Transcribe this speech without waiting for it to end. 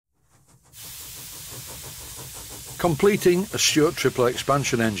Completing a Stuart triple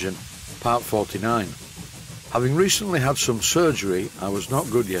expansion engine, part 49. Having recently had some surgery, I was not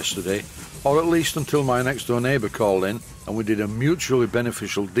good yesterday, or at least until my next door neighbour called in and we did a mutually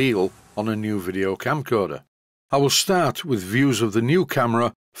beneficial deal on a new video camcorder. I will start with views of the new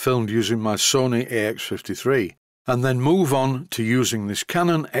camera filmed using my Sony AX53, and then move on to using this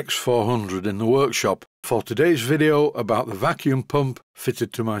Canon X400 in the workshop for today's video about the vacuum pump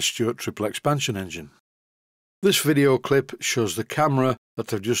fitted to my Stuart triple expansion engine. This video clip shows the camera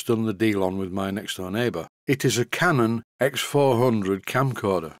that I've just done the deal on with my next door neighbour. It is a Canon X400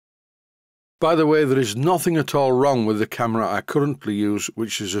 camcorder. By the way, there is nothing at all wrong with the camera I currently use,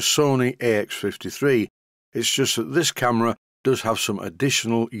 which is a Sony AX53. It's just that this camera does have some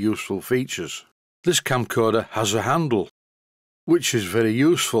additional useful features. This camcorder has a handle, which is very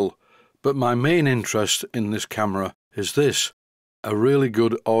useful, but my main interest in this camera is this, a really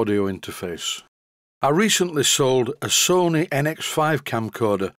good audio interface. I recently sold a Sony NX5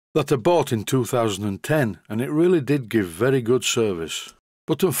 camcorder that I bought in 2010, and it really did give very good service.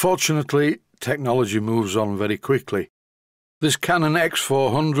 But unfortunately, technology moves on very quickly. This Canon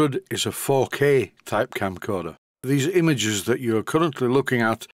X400 is a 4K type camcorder. These images that you are currently looking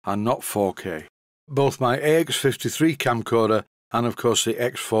at are not 4K. Both my AX53 camcorder and of course the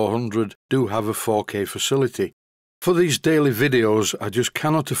X400 do have a 4K facility. For these daily videos, I just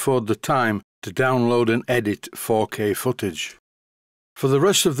cannot afford the time to download and edit 4K footage. For the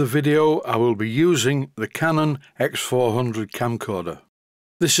rest of the video, I will be using the Canon X400 camcorder.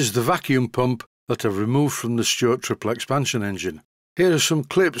 This is the vacuum pump that I've removed from the Stuart triple expansion engine. Here are some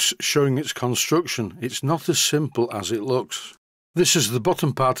clips showing its construction. It's not as simple as it looks. This is the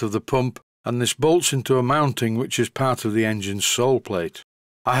bottom part of the pump, and this bolts into a mounting which is part of the engine's sole plate.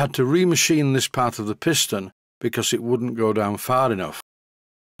 I had to remachine this part of the piston because it wouldn't go down far enough.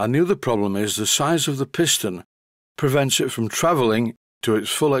 I knew the problem is the size of the piston prevents it from travelling to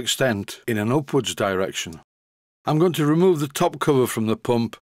its full extent in an upwards direction. I'm going to remove the top cover from the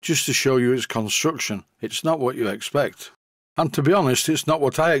pump just to show you its construction. It's not what you expect. And to be honest, it's not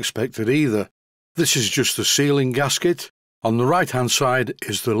what I expected either. This is just the sealing gasket. On the right hand side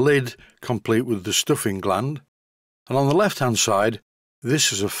is the lid complete with the stuffing gland, and on the left hand side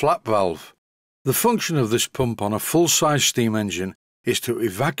this is a flap valve. The function of this pump on a full-size steam engine is to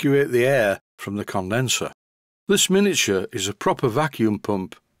evacuate the air from the condenser. This miniature is a proper vacuum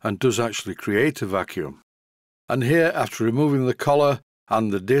pump and does actually create a vacuum. And here, after removing the collar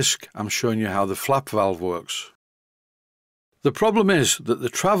and the disc, I'm showing you how the flap valve works. The problem is that the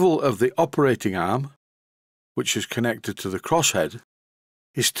travel of the operating arm, which is connected to the crosshead,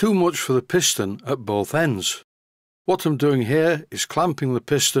 is too much for the piston at both ends. What I'm doing here is clamping the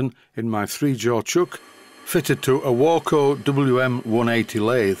piston in my 3-jaw chuck, fitted to a Warco WM180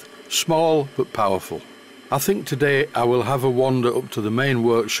 lathe, small but powerful. I think today I will have a wander up to the main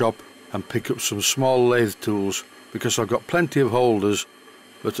workshop and pick up some small lathe tools because I've got plenty of holders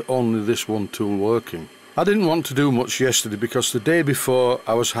but only this one tool working. I didn't want to do much yesterday because the day before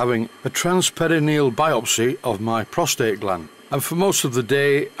I was having a transperineal biopsy of my prostate gland, and for most of the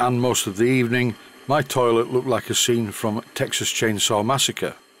day and most of the evening my toilet looked like a scene from Texas Chainsaw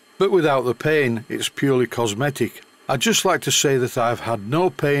Massacre. But without the pain, it's purely cosmetic. I'd just like to say that I've had no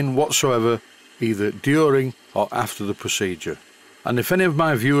pain whatsoever either during or after the procedure. And if any of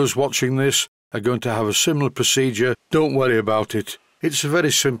my viewers watching this are going to have a similar procedure, don't worry about it. It's a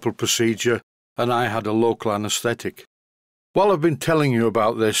very simple procedure, and I had a local anaesthetic. While I've been telling you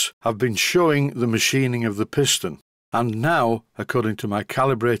about this, I've been showing the machining of the piston, and now, according to my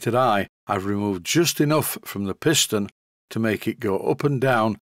calibrated eye, I've removed just enough from the piston to make it go up and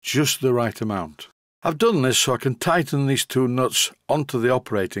down just the right amount. I've done this so I can tighten these two nuts onto the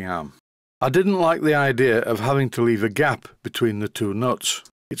operating arm. I didn't like the idea of having to leave a gap between the two nuts.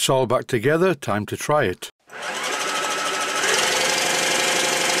 It's all back together, time to try it.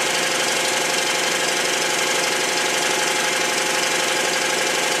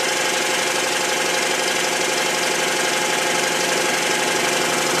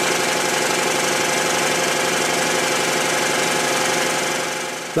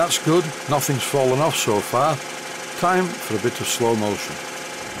 That's good, nothing's fallen off so far. Time for a bit of slow motion.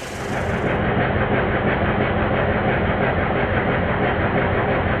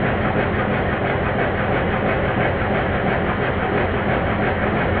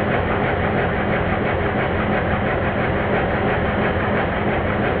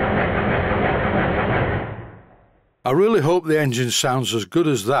 I really hope the engine sounds as good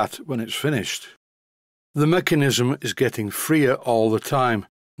as that when it's finished. The mechanism is getting freer all the time.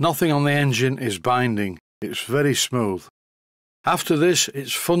 Nothing on the engine is binding. It's very smooth. After this,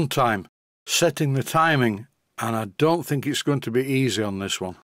 it's fun time, setting the timing and I don't think it's going to be easy on this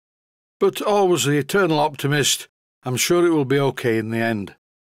one. But always the eternal optimist, I'm sure it will be okay in the end.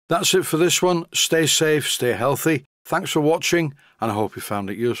 That's it for this one. Stay safe, stay healthy. Thanks for watching, and I hope you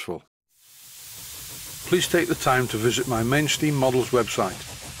found it useful. Please take the time to visit my Mainsteam Models website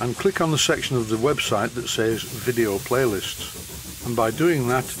and click on the section of the website that says Video Playlists. And by doing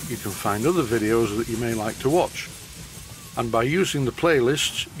that, you can find other videos that you may like to watch. And by using the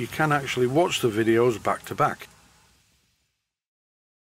playlists, you can actually watch the videos back to back.